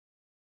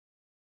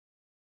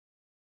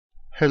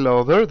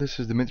Hello there, this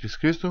is Dimitris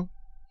Christou,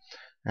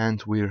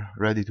 and we're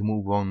ready to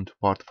move on to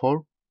part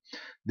 4.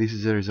 This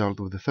is the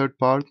result of the third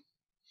part,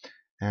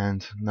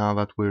 and now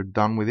that we're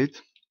done with it,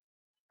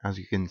 as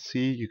you can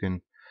see, you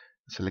can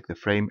select the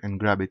frame and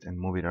grab it and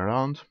move it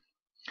around.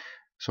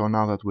 So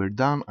now that we're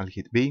done, I'll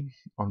hit B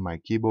on my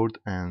keyboard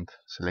and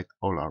select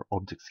all our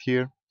objects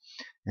here,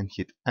 and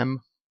hit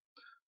M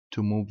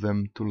to move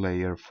them to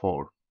layer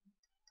 4.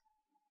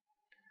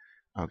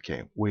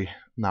 Okay, we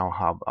now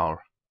have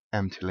our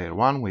empty layer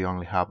 1, we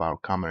only have our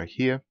camera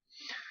here,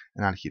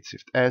 and I'll hit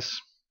Shift S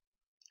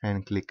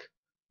and click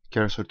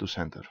cursor to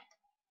center.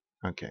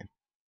 Okay,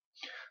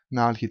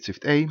 now I'll hit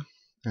Shift A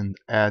and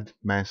add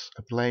mesh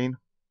a plane.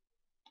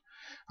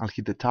 I'll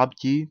hit the Tab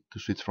key to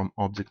switch from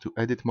object to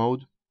edit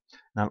mode,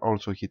 and I'll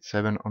also hit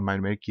 7 on my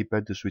numeric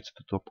keypad to switch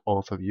to top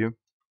auto view.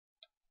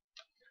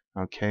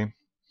 Okay,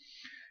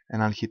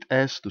 and I'll hit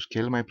S to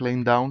scale my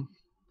plane down,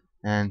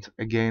 and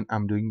again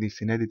I'm doing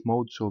this in edit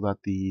mode so that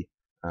the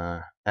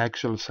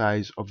actual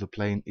size of the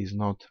plane is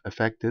not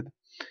affected.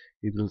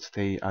 It will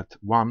stay at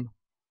 1.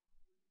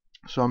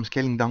 So I'm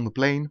scaling down the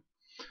plane.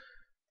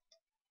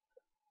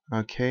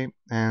 Okay,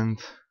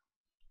 and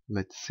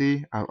let's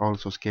see, I'll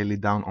also scale it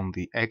down on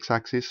the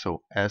x-axis,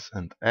 so S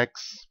and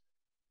X,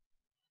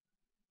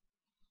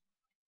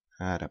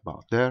 at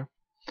about there,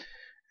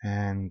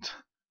 and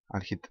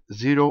I'll hit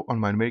 0 on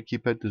my numeric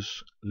keypad to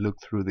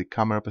look through the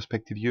camera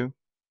perspective view,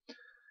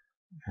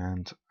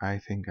 and I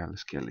think I'll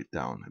scale it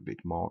down a bit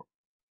more.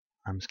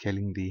 I'm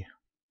scaling the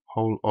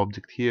whole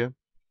object here.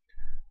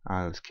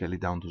 I'll scale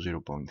it down to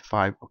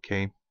 0.5,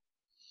 okay,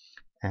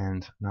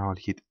 and now I'll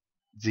hit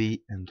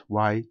Z and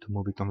Y to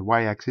move it on the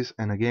y-axis,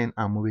 and again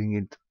I'm moving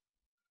it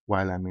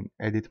while I'm in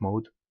edit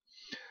mode,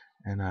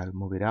 and I'll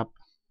move it up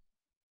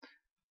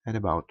at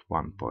about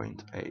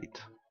 1.8.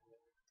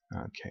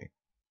 Okay,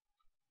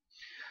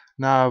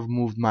 now I've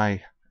moved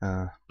my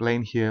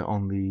plane here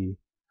on the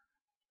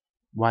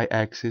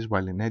y-axis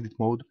while in edit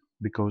mode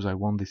because I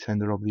want the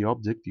center of the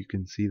object. You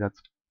can see that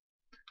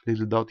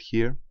little dot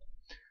here.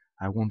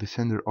 I want the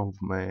center of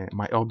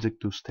my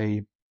object to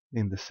stay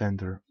in the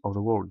center of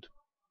the world.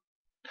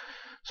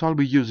 So I'll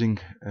be using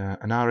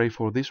an array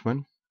for this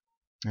one,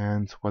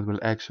 and what we'll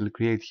actually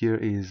create here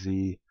is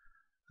the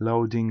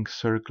loading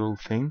circle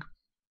thing.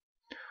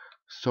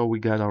 So we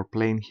got our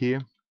plane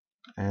here,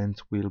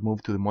 and we'll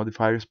move to the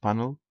modifiers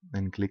panel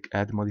and click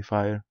add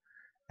modifier,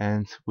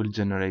 and we'll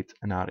generate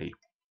an array.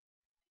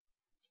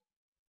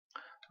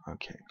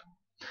 Okay,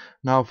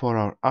 now for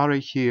our array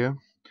here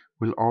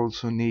we'll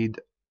also need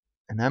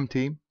an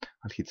empty.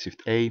 I'll hit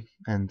Shift A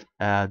and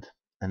add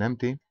an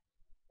empty,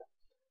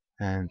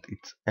 and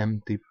it's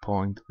empty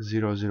point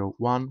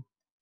 001.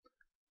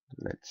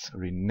 Let's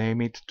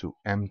rename it to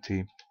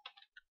empty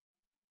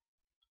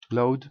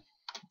load.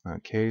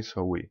 Okay,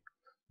 so we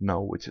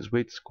know which is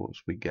which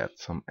because we get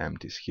some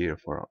empties here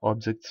for our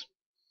objects.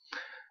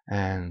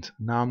 And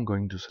now I'm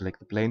going to select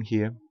the plane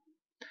here,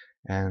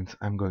 and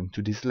I'm going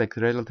to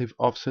deselect relative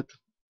offset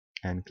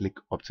and click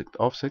object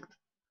offset,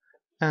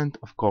 and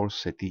of course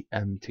set the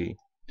empty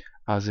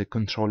as a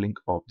controlling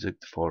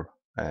object for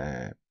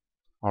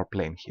our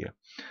plane here.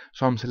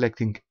 So I'm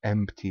selecting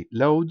empty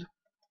load.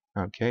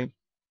 Okay,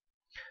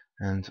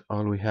 and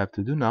all we have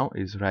to do now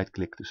is right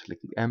click to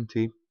select the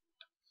empty,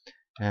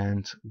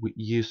 and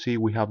you see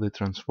we have the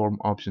transform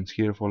options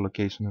here for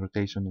location,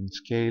 rotation and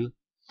scale.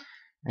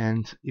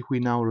 And if we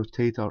now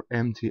rotate our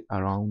empty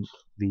around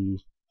the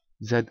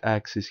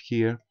z-axis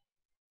here,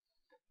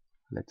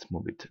 let's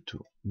move it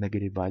to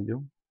negative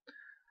value,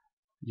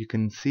 you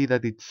can see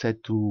that it's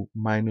set to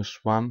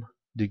 -1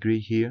 degree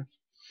here,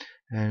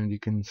 and you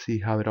can see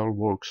how it all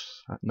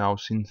works. Now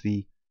since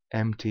the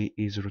empty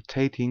is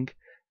rotating,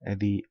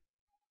 the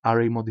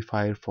array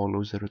modifier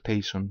follows the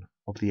rotation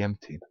of the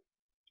empty.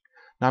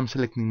 Now I'm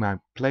selecting my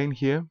plane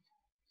here,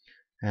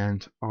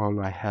 and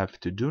all I have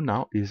to do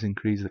now is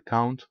increase the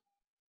count.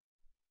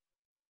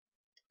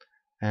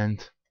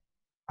 And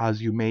as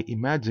you may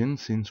imagine,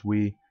 since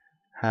we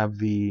have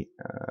the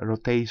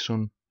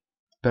rotation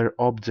per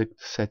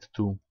object set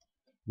to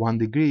 1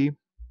 degree,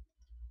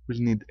 we'll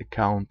need a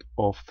count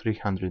of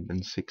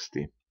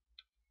 360.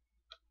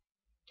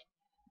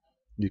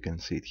 You can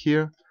see it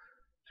here,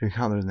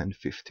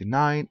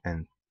 359,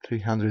 and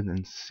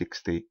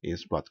 360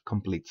 is what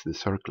completes the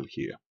circle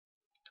here.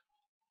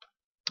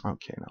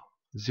 Okay, now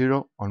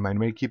 0 on my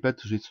numeric keypad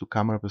to switch to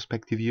camera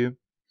perspective view,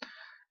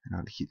 and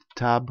I'll hit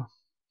Tab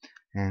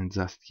and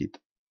just hit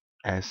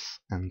S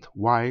and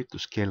Y to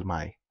scale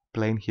my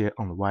plane here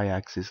on the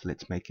y-axis.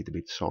 Let's make it a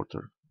bit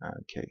shorter.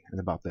 Okay, and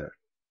about there.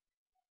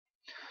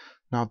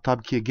 Now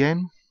Tab key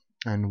again,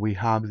 and we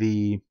have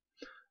the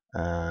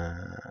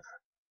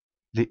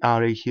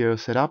array here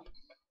set up.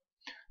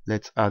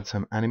 Let's add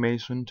some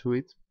animation to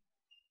it.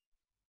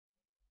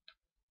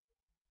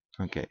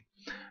 Okay,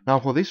 now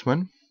for this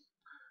one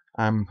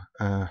I'm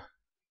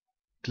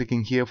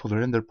clicking here for the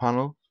render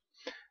panel,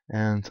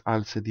 and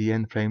I'll set the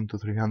end frame to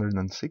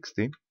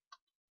 360.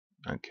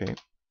 Okay,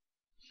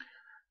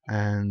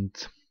 and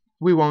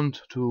we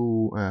want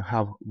to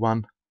have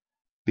one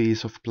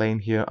piece of plane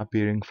here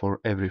appearing for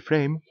every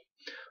frame.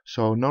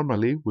 So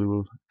normally we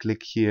will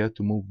click here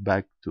to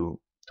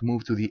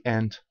move to the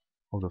end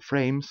of the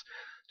frames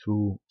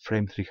to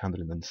frame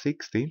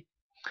 360,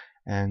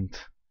 and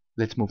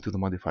let's move to the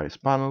modifiers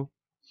panel,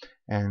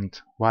 and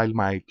while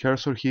my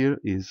cursor here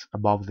is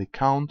above the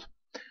count,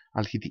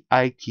 I'll hit the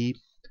I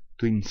key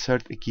to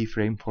insert a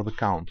keyframe for the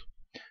count.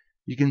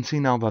 You can see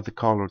now that the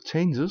color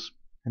changes,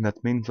 and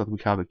that means that we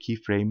have a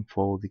keyframe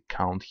for the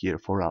count here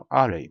for our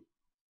array.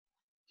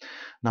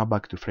 Now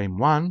back to frame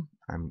 1,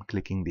 I'm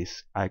clicking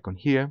this icon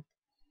here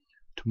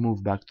to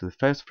move back to the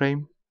first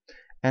frame,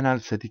 and I'll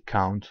set the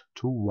count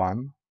to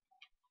 1.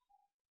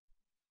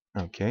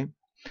 Okay,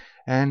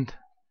 and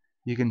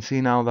you can see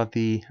now that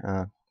the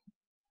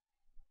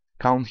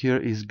count here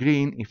is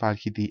green. If I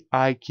hit the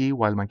I key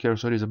while my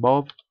cursor is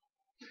above,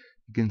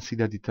 you can see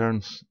that it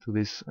turns to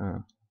this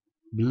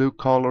blue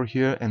color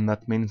here, and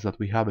that means that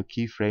we have a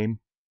keyframe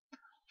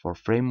for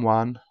frame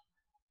 1.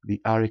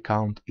 The array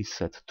count is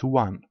set to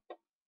 1.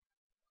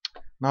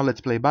 Now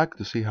let's play back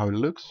to see how it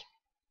looks.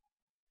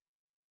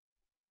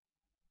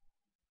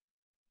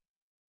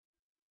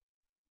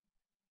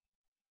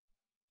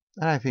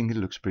 And I think it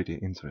looks pretty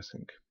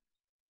interesting.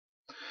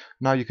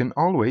 Now you can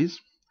always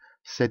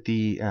set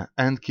the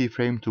end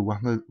keyframe to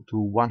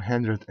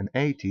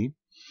 180,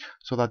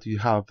 so that you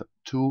have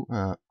two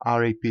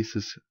array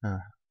pieces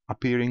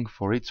appearing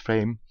for each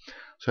frame,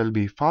 so it'll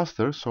be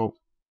faster. So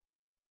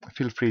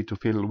feel free to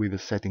fiddle with the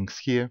settings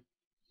here,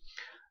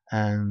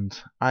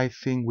 and I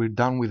think we're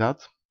done with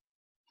that.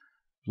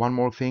 One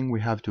more thing,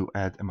 we have to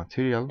add a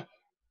material.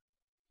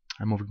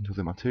 I'm moving to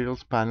the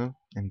materials panel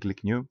and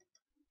click new,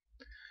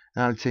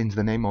 and I'll change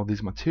the name of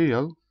this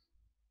material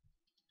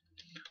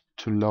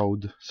to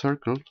load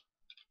circle.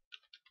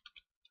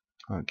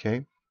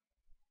 Okay,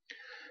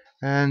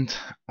 and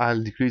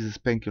I'll decrease the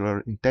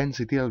specular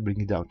intensity. I'll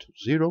bring it down to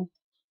 0,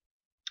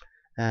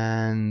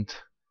 and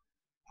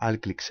I'll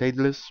click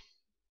shadeless,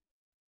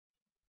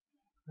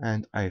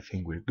 and I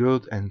think we're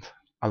good. And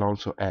I'll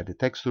also add a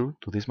texture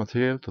to this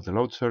material, to the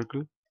load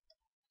circle.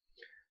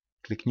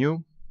 Click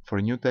new for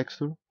a new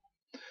texture,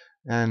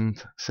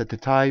 and set the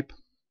type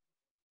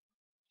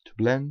to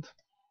blend.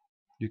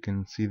 You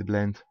can see the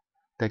blend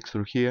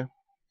texture here,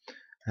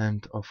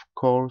 and of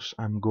course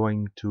I'm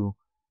going to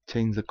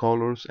change the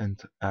colors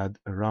and add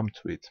a ramp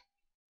to it.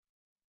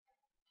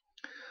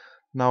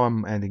 Now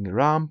I'm adding a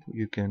ramp.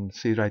 You can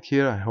see right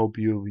here, I hope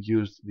you've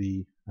used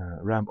the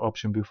ramp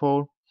option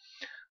before.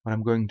 What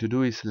I'm going to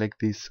do is select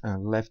this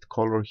left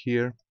color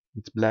here.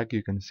 It's black,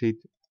 you can see it.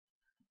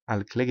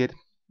 I'll click it,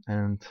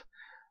 and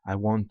I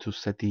want to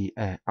set the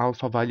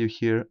alpha value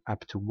here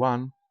up to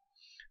 1,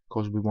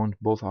 because we want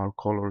both our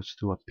colors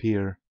to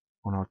appear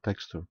on our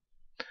texture.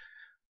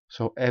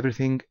 So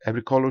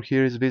every color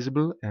here is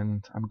visible,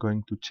 and I'm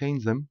going to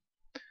change them.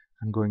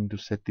 I'm going to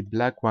set the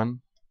black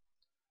one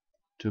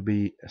to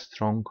be a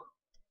strong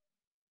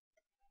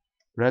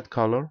red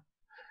color,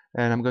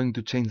 and I'm going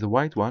to change the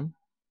white one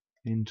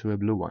into a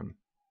blue one.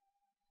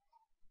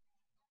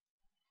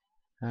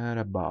 At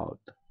about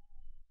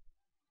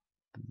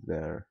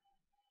there.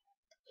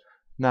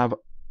 Now I've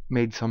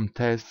made some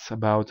tests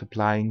about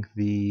applying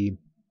the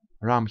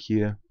ramp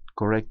here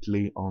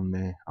correctly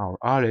on our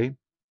array,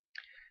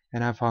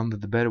 and I found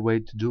that the better way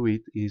to do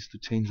it is to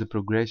change the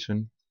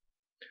progression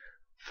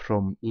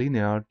from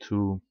linear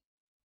to,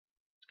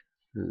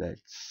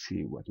 let's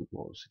see what it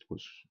was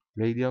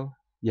radial.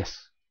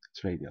 Yes,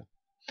 it's radial.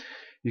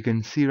 You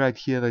can see right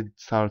here that it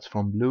starts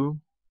from blue.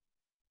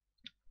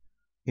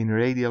 In a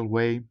radial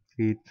way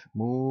it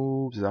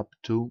moves up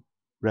to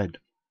red.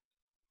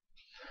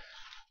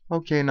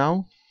 Okay,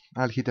 now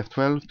I'll hit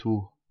F12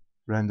 to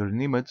render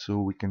an image so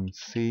we can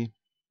see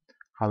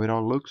how it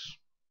all looks.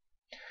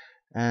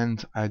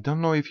 And I don't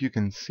know if you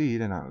can see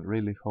it, and I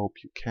really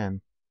hope you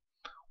can.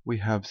 We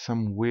have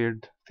some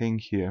weird thing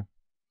here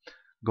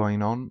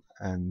going on,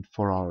 and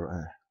for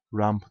our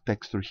ramp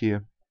texture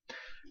here,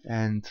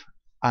 and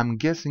I'm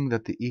guessing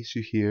that the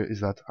issue here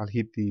is that I'll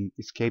hit the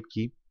escape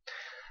key.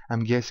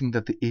 I'm guessing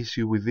that the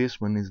issue with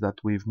this one is that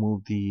we've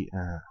moved the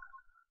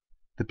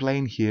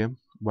plane here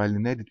while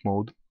in edit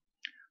mode,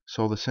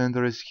 so the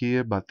center is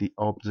here, but the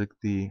object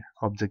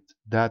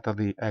data,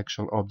 the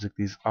actual object,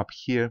 is up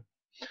here.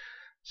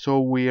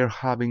 So we are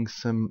having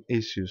some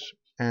issues,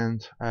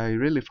 and I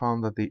really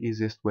found that the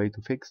easiest way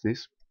to fix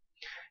this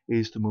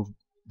is to move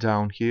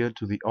down here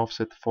to the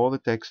offset for the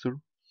texture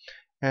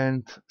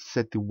and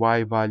set the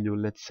Y value.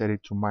 Let's set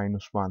it to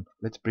 -1.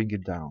 Let's bring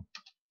it down.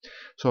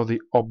 So the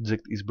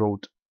object is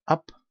brought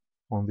up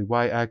on the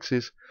Y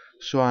axis,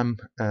 so I'm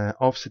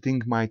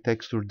offsetting my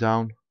texture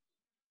down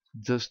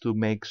just to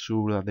make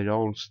sure that it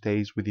all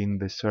stays within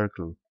the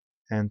circle.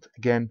 And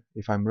again,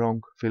 if I'm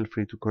wrong, feel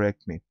free to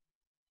correct me.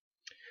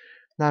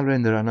 Now I'll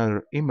render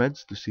another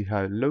image to see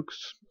how it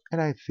looks,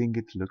 and I think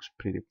it looks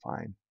pretty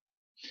fine.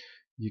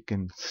 You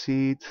can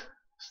see it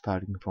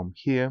starting from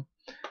here,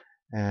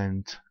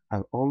 and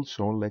I'll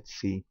also, let's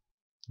see,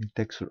 in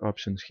texture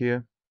options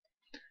here,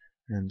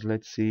 and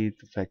let's see,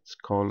 it affects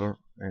color,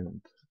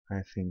 and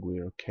I think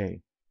we're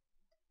okay.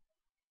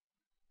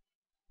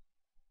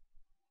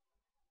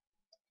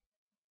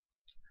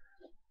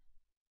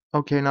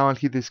 Okay, now I'll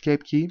hit the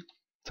escape key.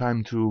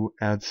 Time to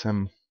add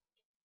some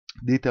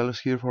details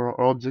here for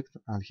our object.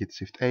 I'll hit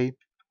Shift A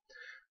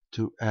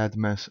to add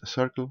mesh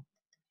circle,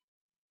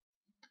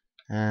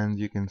 and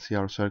you can see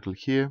our circle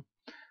here.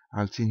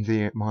 I'll change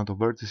the amount of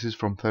vertices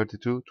from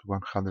 32 to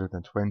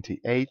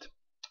 128,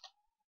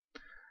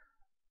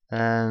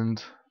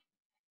 and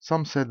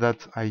some said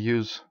that I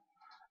use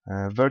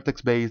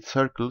vertex-based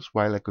circles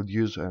while I could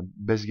use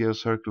Bezier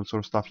circles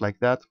or stuff like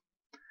that,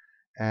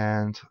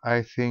 and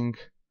I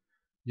think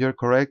you're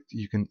correct.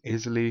 You can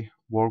easily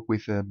work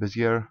with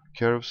Bezier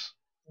curves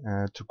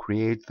to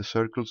create the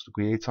circles, to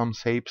create some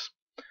shapes.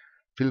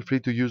 Feel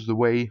free to use the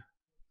way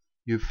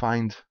you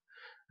find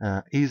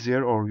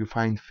easier or you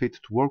find fit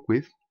to work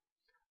with.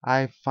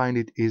 I find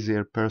it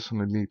easier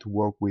personally to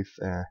work with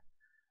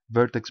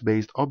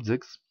vertex-based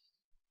objects.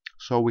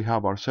 So we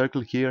have our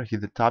circle here,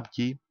 hit the tab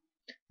key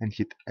and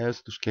hit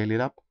S to scale it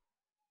up,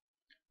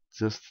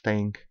 just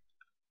staying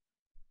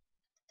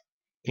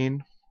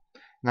in.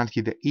 And I'll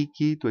hit the E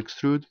key to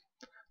extrude,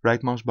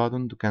 right mouse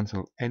button to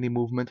cancel any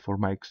movement for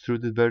my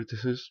extruded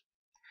vertices,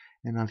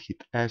 and I'll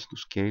hit S to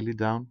scale it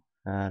down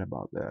at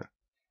about there.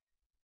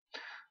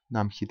 Now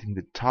I'm hitting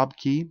the tab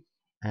key,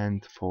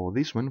 and for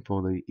this one,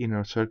 for the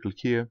inner circle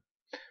here,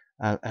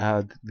 I'll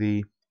add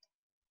the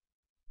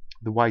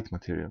white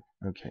material.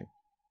 Okay.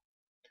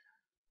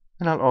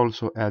 And I'll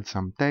also add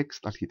some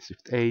text. I'll hit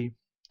Shift A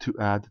to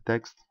add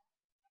text.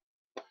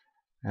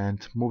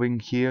 And moving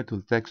here to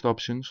the text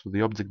options, to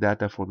the object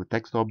data for the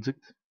text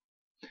object.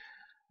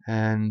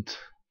 And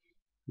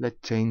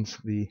let's change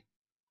the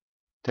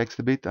text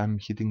a bit. I'm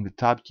hitting the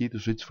tab key to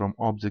switch from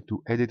object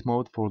to edit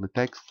mode for the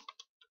text.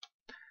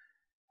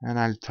 And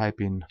I'll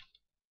type in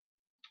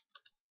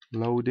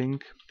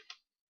loading.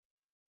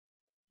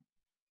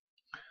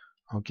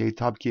 Okay,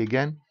 tab key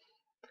again.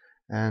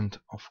 And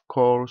of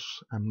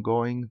course, I'm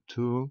going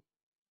to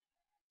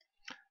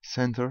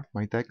center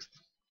my text.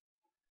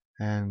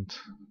 And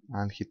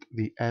I'll hit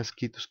the S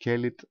key to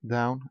scale it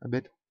down a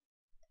bit.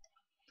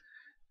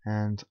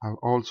 And I'll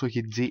also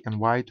hit Z and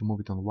Y to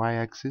move it on the Y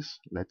axis.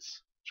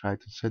 Let's try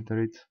to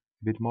center it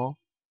a bit more.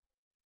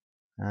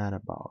 At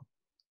about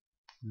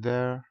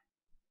there.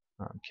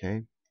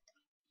 Okay.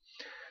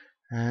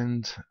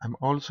 And I'm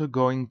also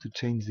going to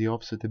change the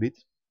offset a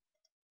bit.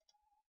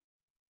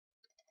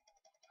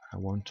 I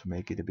want to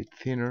make it a bit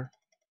thinner.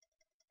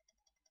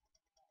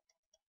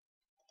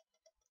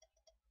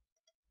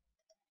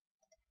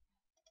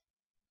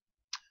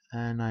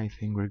 And I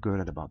think we're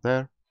good at about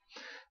there.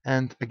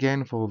 And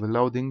again, for the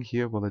loading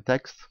here for the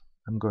text,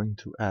 I'm going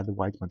to add the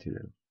white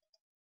material.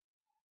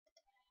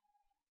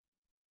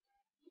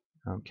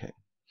 Okay.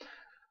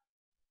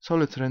 So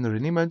let's render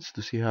an image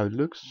to see how it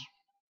looks.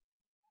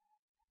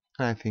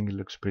 I think it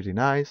looks pretty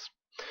nice.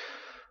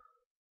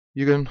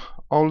 You can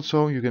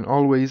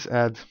always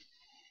add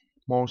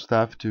more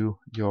stuff to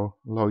your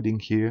loading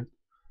here.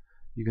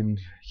 You can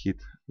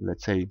hit,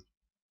 let's say,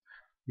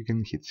 you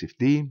can hit Shift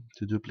D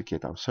to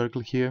duplicate our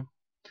circle here,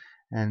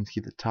 and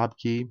hit the tab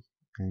key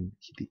and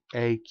hit the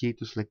A key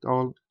to select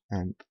all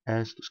and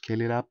S to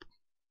scale it up.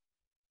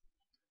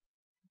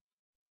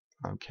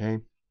 Okay,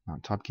 now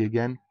tab key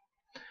again.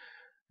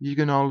 You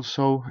can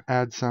also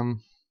add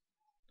some,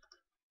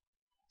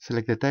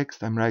 select the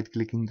text. I'm right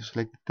clicking to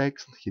select the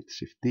text, hit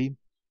Shift D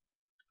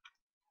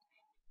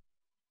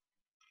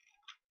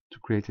to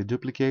create a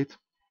duplicate.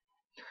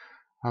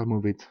 I'll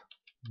move it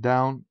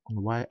down on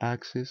the Y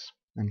axis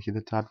and hit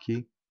the tab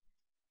key.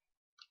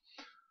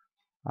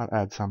 I'll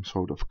add some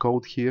sort of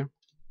code here.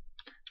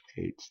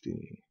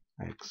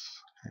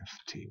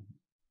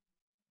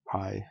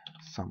 HDXFTY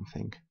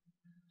something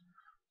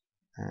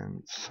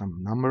and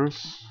some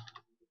numbers.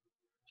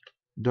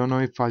 Don't know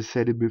if I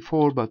said it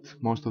before, but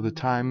most of the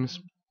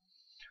times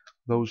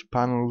those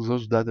panels,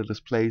 those data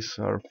displays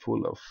are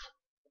full of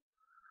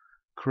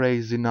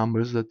crazy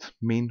numbers that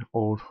mean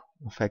or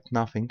affect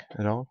nothing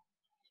at all.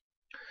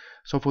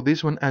 So for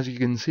this one, as you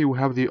can see, we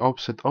have the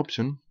offset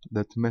option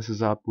that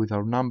messes up with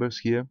our numbers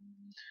here.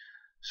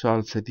 So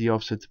I'll set the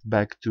offset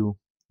back to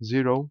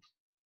 0,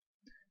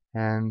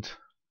 and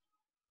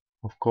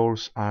of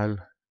course I'll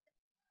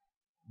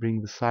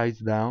bring the size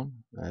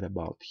down at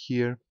about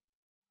here.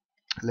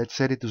 Let's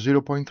set it to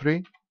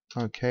 0.3.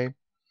 Okay,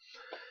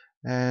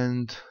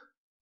 and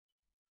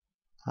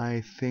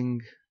I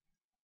think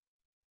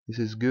this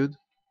is good.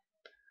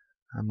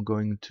 I'm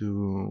going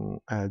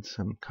to add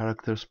some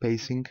character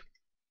spacing.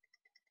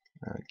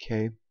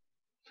 Okay,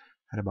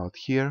 at about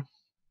here,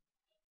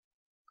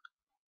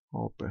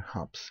 or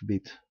perhaps a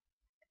bit.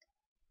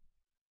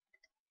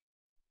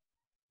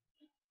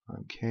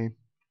 Okay,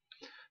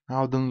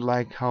 now I don't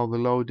like how the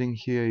loading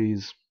here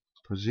is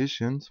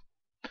positioned.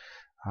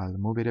 I'll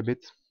move it a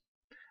bit.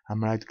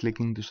 I'm right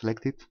clicking to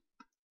select it,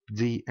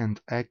 D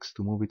and X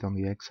to move it on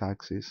the X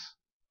axis,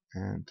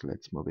 and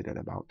let's move it at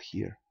about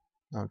here.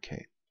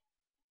 Okay,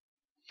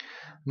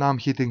 now I'm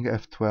hitting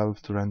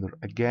F12 to render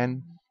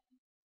again,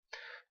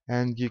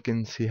 and you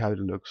can see how it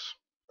looks.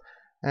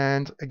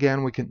 And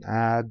again, we can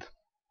add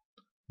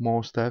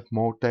more stuff,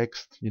 more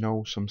text, you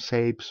know, some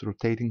shapes,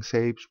 rotating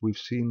shapes. We've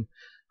seen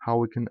how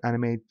we can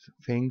animate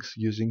things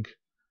using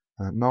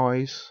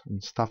noise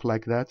and stuff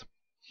like that.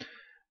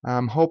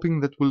 I'm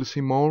hoping that we'll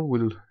see more.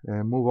 We'll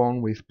move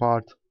on with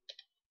part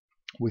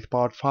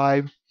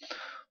 5.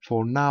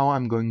 For now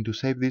I'm going to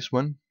save this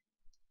one,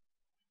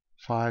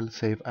 file,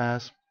 save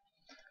as,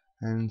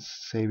 and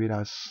save it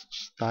as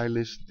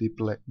stylish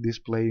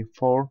display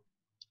 4.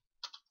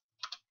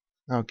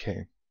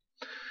 Okay,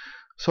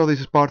 so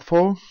this is part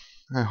 4.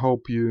 I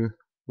hope you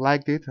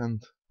liked it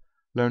and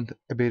learned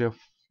a bit of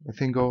a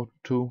thing or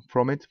two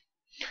from it.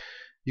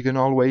 You can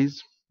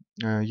always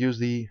use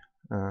the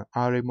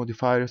array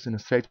modifiers in a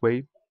straight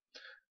way,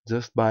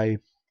 just by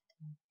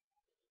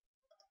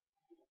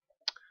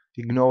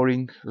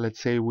ignoring, let's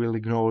say we'll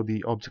ignore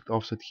the object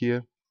offset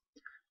here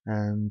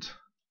and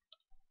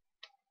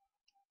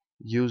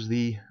use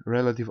the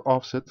relative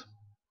offset,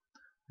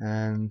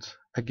 and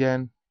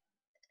again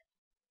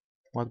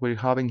what we're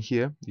having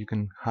here, you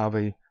can have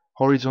a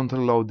horizontal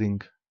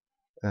loading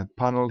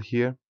panel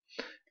here,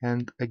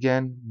 and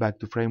again back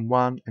to frame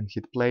 1 and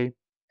hit play,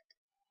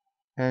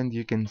 and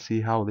you can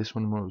see how this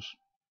one moves.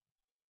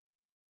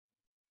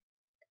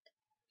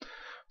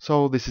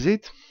 So this is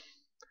it,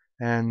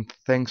 and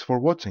thanks for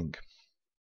watching.